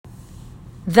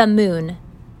The moon.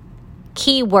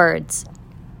 Key words.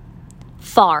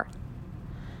 Far.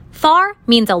 Far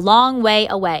means a long way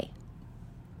away.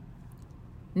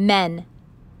 Men.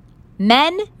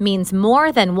 Men means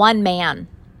more than one man.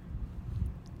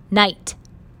 Night.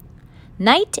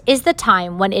 Night is the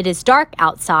time when it is dark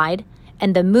outside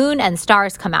and the moon and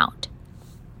stars come out.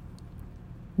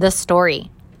 The story.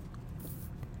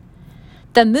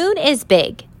 The moon is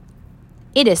big.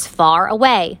 It is far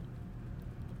away.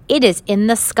 It is in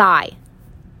the sky.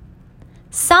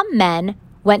 Some men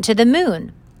went to the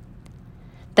moon.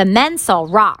 The men saw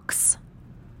rocks.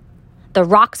 The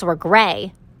rocks were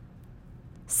gray.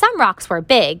 Some rocks were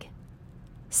big.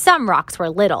 Some rocks were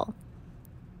little.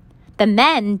 The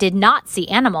men did not see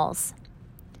animals.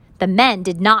 The men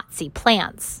did not see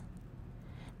plants.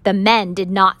 The men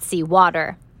did not see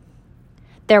water.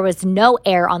 There was no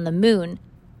air on the moon.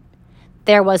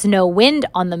 There was no wind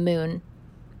on the moon.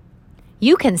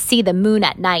 You can see the moon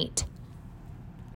at night.